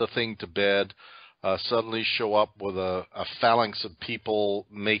put the thing to bed, suddenly show up with a phalanx of people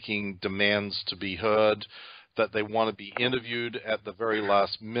making demands to be heard, that they want to be interviewed at the very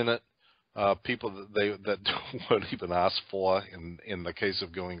last minute, people that weren't even asked for in the case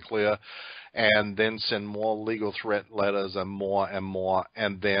of Going Clear, and then send more legal threat letters and more,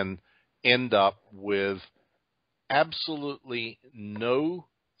 and then end up with absolutely no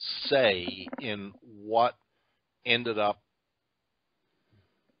say in what ended up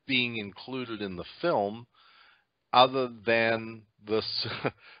being included in the film, other than the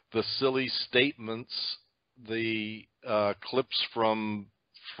silly statements, the clips from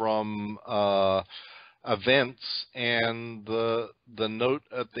events, and the note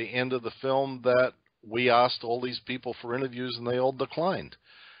at the end of the film that we asked all these people for interviews and they all declined.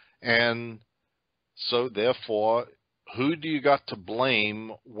 And so therefore, who do you got to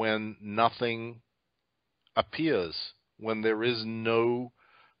blame when nothing appears, when there is no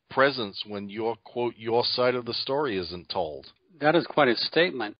presence, when your quote, your side of the story isn't told? That is quite a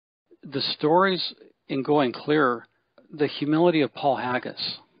statement. The stories in Going Clear, the humility of Paul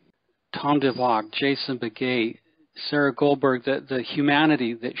Haggis, Tom DeVock, Jason Begay, Sarah Goldberg, the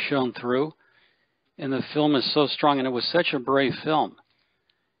humanity that shone through in the film is so strong, and it was such a brave film.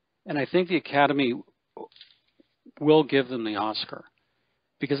 And I think the Academy will give them the Oscar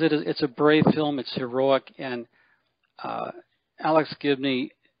because it's a brave film, it's heroic, and Alex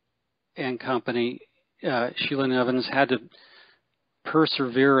Gibney and company, Sheila Evans, had to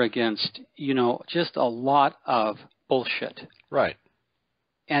persevere against, just a lot of bullshit. Right.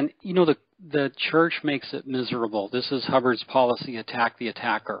 And, the church makes it miserable. This is Hubbard's policy, attack the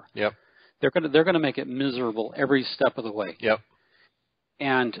attacker. Yep. They're gonna make it miserable every step of the way. Yep.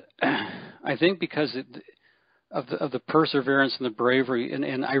 And I think because of the perseverance and the bravery,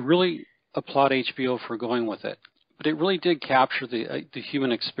 and I really applaud HBO for going with it, but it really did capture the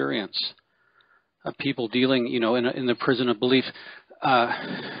human experience of people dealing, in the prison of belief.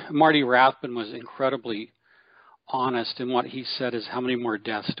 Marty Rathbun was incredibly honest, and what he said is, how many more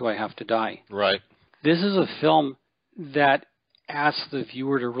deaths do I have to die? Right. This is a film that asks the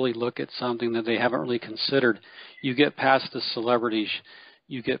viewer to really look at something that they haven't really considered. You get past the celebrities,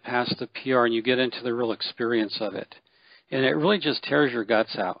 you get past the PR, and you get into the real experience of it. And it really just tears your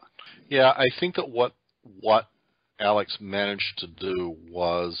guts out. Yeah, I think that what Alex managed to do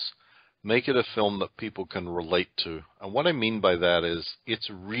was make it a film that people can relate to. And what I mean by that is it's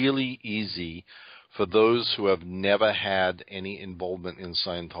really easy for those who have never had any involvement in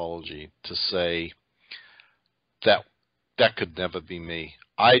Scientology to say that could never be me.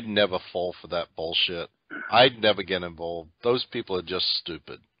 I'd never fall for that bullshit. I'd never get involved. Those people are just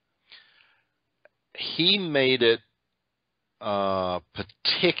stupid. He made it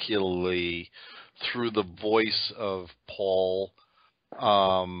particularly through the voice of Paul,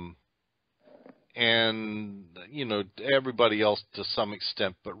 and everybody else to some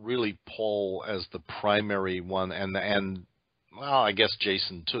extent, but really Paul as the primary one, and well, I guess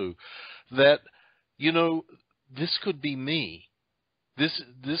Jason too, that this could be me.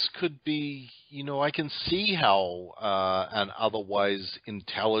 This could be, I can see how an otherwise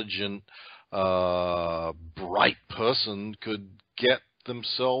intelligent, bright person could get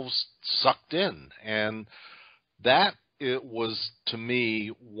themselves sucked in, and that it was, to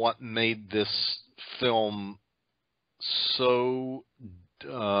me, what made this film so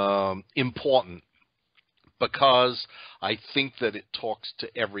important, because I think that it talks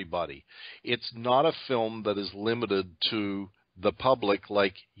to everybody. It's not a film that is limited to the public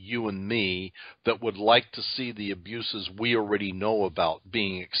like you and me that would like to see the abuses we already know about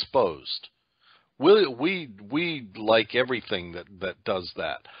being exposed. We like everything that does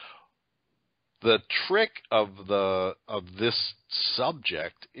that. The trick of this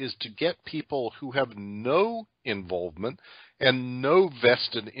subject is to get people who have no involvement and no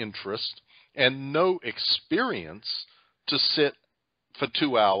vested interest and no experience to sit for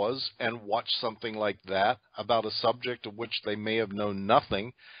 2 hours and watch something like that about a subject of which they may have known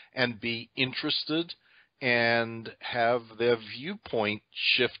nothing and be interested and have their viewpoint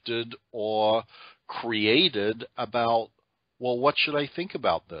shifted or created about, well, what should I think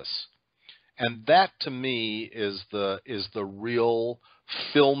about this? And that, to me, is the real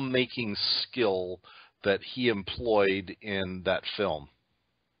filmmaking skill that he employed in that film.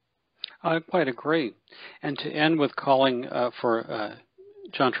 I quite agree. And to end with calling for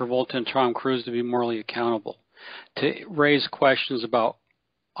John Travolta and Tom Cruise to be morally accountable. to raise questions about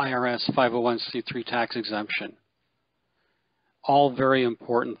IRS 501c3 tax exemption. All very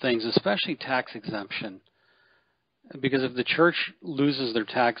important things, especially tax exemption. Because if the church loses their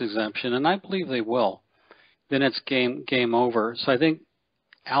tax exemption, and I believe they will, then it's game over. So I think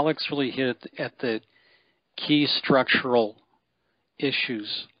Alex really hit at the key structural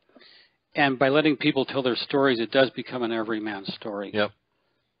issues. And by letting people tell their stories, it does become an everyman story. Yep.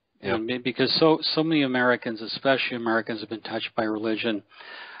 And because so many Americans, especially Americans, have been touched by religion.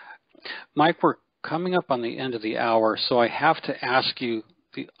 Mike, we're coming up on the end of the hour, so I have to ask you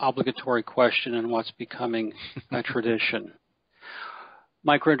the obligatory question and what's becoming a tradition.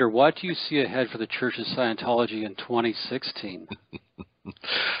 Mike Rinder, what do you see ahead for the Church of Scientology in 2016?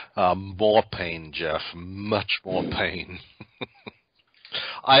 More pain, Jeff. Much more pain.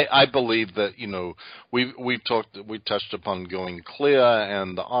 I believe that, we've touched upon Going Clear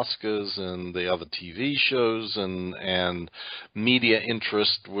and the Oscars and the other TV shows and media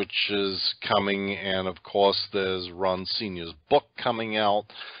interest, which is coming, and of course there's Ron Sr.'s book coming out,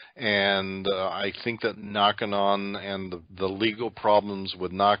 and I think that Narconon and the legal problems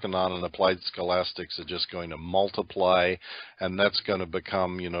with Narconon and Applied Scholastics are just going to multiply, and that's going to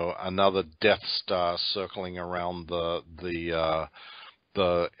become, another Death Star circling around the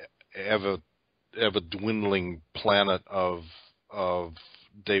ever dwindling planet of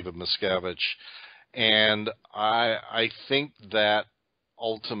David Miscavige. And I think that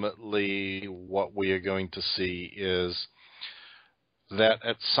ultimately what we are going to see is that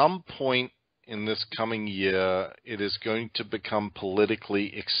at some point in this coming year, it is going to become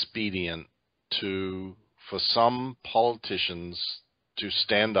politically expedient for some politicians to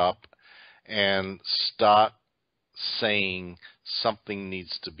stand up and start saying something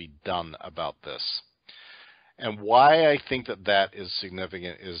needs to be done about this. And why I think that is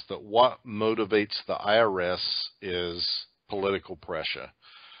significant is that what motivates the IRS is political pressure.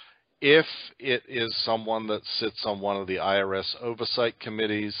 If it is someone that sits on one of the IRS oversight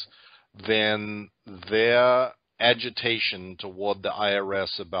committees, then their agitation toward the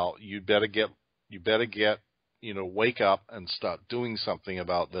IRS about you better get wake up and start doing something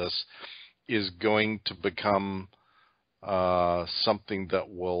about this is going to become something that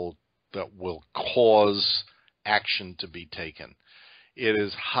will cause action to be taken. It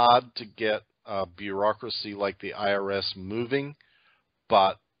is hard to get a bureaucracy like the IRS moving,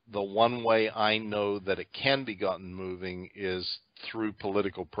 but the one way I know that it can be gotten moving is through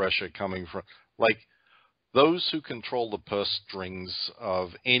political pressure coming from, like, those who control the purse strings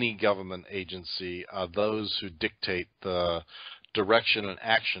of any government agency are those who dictate the direction and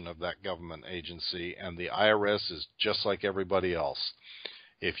action of that government agency, and the IRS is just like everybody else.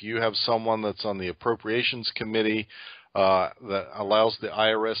 If you have someone that's on the appropriations committee that allows the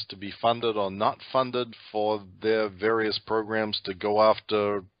IRS to be funded or not funded for their various programs to go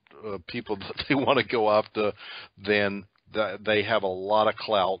after people that they want to go after, then they have a lot of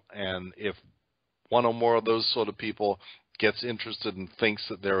clout. And if one or more of those sort of people gets interested and thinks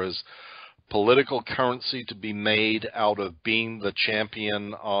that there is political currency to be made out of being the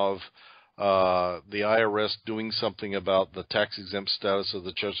champion of the IRS doing something about the tax-exempt status of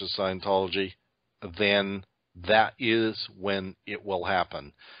the Church of Scientology, then that is when it will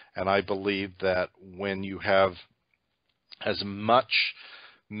happen. And I believe that when you have as much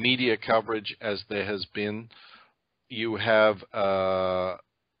media coverage as there has been, you have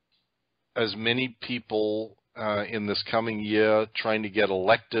as many people in this coming year trying to get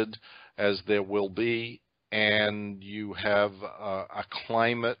elected as there will be, and you have a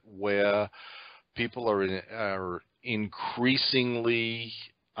climate where people are increasingly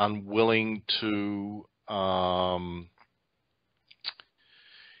unwilling to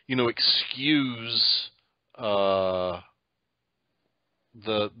excuse the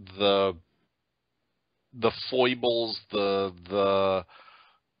foibles, the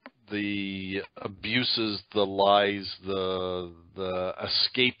abuses, the lies, the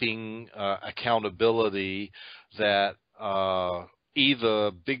escaping accountability that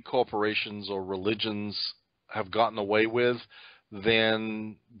either big corporations or religions have gotten away with,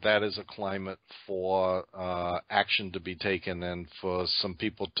 then that is a climate for action to be taken, and for some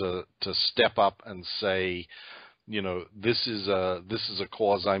people to step up and say, this is a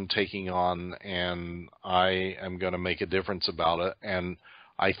cause I'm taking on, and I am going to make a difference about it. And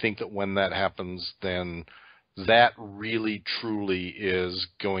I think that when that happens, then that really truly is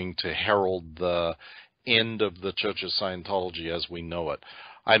going to herald the end of the Church of Scientology as we know it.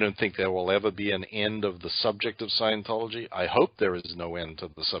 I don't think there will ever be an end of the subject of Scientology. I hope there is no end to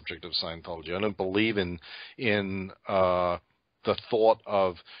the subject of Scientology. I don't believe in the thought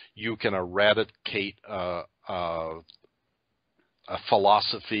of you can eradicate a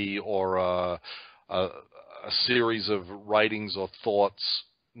philosophy or a series of writings or thoughts.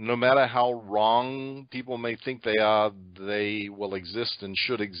 No matter how wrong people may think they are, they will exist and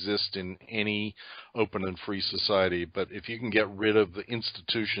should exist in any open and free society. But if you can get rid of the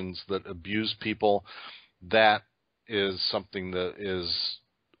institutions that abuse people, that is something that is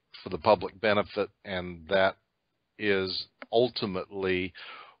for the public benefit, and that is ultimately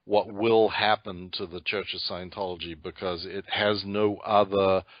what will happen to the Church of Scientology, because it has no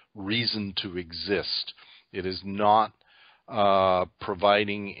other reason to exist. It is not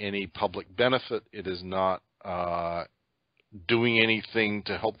providing any public benefit. It is not doing anything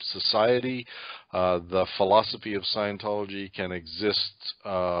to help society. The philosophy of Scientology can exist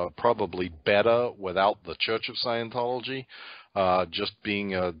probably better without the Church of Scientology. Just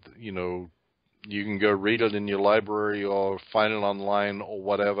being you can go read it in your library or find it online or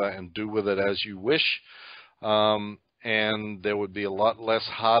whatever and do with it as you wish. And there would be a lot less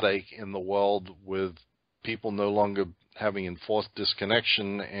heartache in the world with people no longer having enforced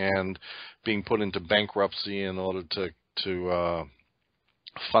disconnection and being put into bankruptcy in order to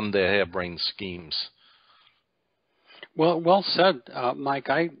fund their harebrained schemes. Well said, Mike.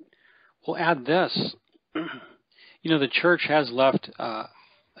 I will add this. The church has left a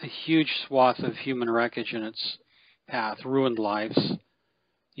huge swath of human wreckage in its path, ruined lives,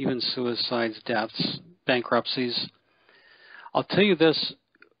 even suicides, deaths, bankruptcies. I'll tell you this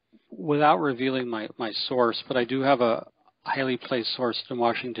without revealing my source, but I do have a highly placed source in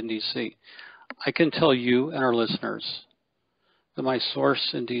Washington, D.C. I can tell you and our listeners that my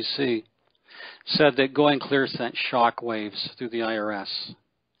source in D.C. said that Going Clear sent shock waves through the IRS.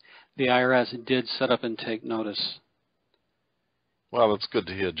 The IRS did set up and take notice. Well, that's good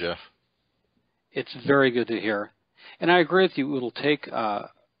to hear, Jeff. It's very good to hear. And I agree with you. It'll take an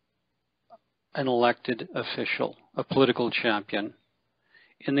elected official, a political champion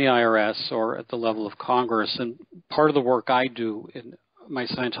in the IRS or at the level of Congress. And part of the work I do in my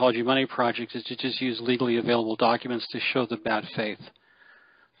Scientology Money Project is to just use legally available documents to show the bad faith,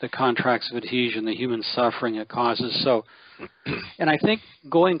 the contracts of adhesion, the human suffering it causes. So, and I think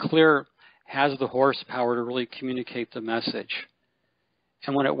Going Clear has the horsepower to really communicate the message.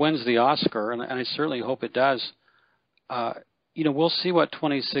 And when it wins the Oscar, and I certainly hope it does, we'll see what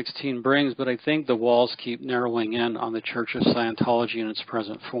 2016 brings, but I think the walls keep narrowing in on the Church of Scientology in its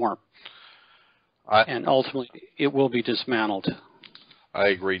present form. And ultimately, it will be dismantled. I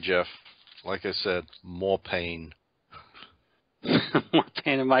agree, Jeff. Like I said, more pain. More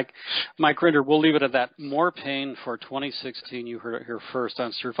pain. And Mike Rinder, we'll leave it at that. More pain for 2016. You heard it here first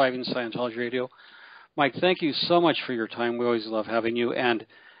on Surviving Scientology Radio. Mike, thank you so much for your time. We always love having you. And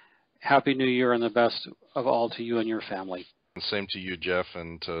Happy New Year and the best of all to you and your family. Same to you, Jeff,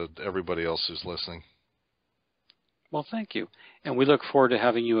 and to everybody else who's listening. Well, thank you. And we look forward to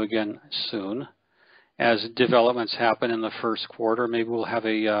having you again soon. As developments happen in the first quarter, maybe we'll have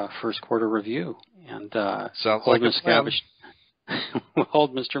a first quarter review. And sounds like a plan. We'll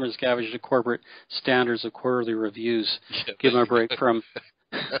hold Mr. Miscavige to corporate standards of quarterly reviews. Give him a break from...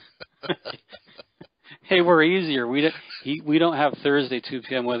 Hey, we're easier. We don't have Thursday 2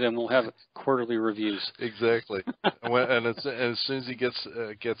 p.m. with him. We'll have quarterly reviews. Exactly. And as soon as he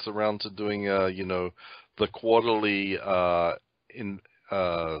gets around to doing the quarterly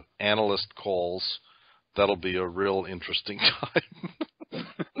analyst calls, that'll be a real interesting time.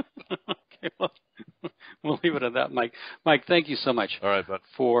 Okay, well, we'll leave it at that, Mike. Mike, thank you so much. All right, bud.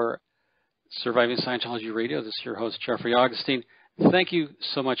 For Surviving Scientology Radio. This is your host, Jeffrey Augustine. Thank you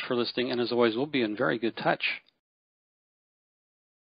so much for listening, and as always, we'll be in very good touch.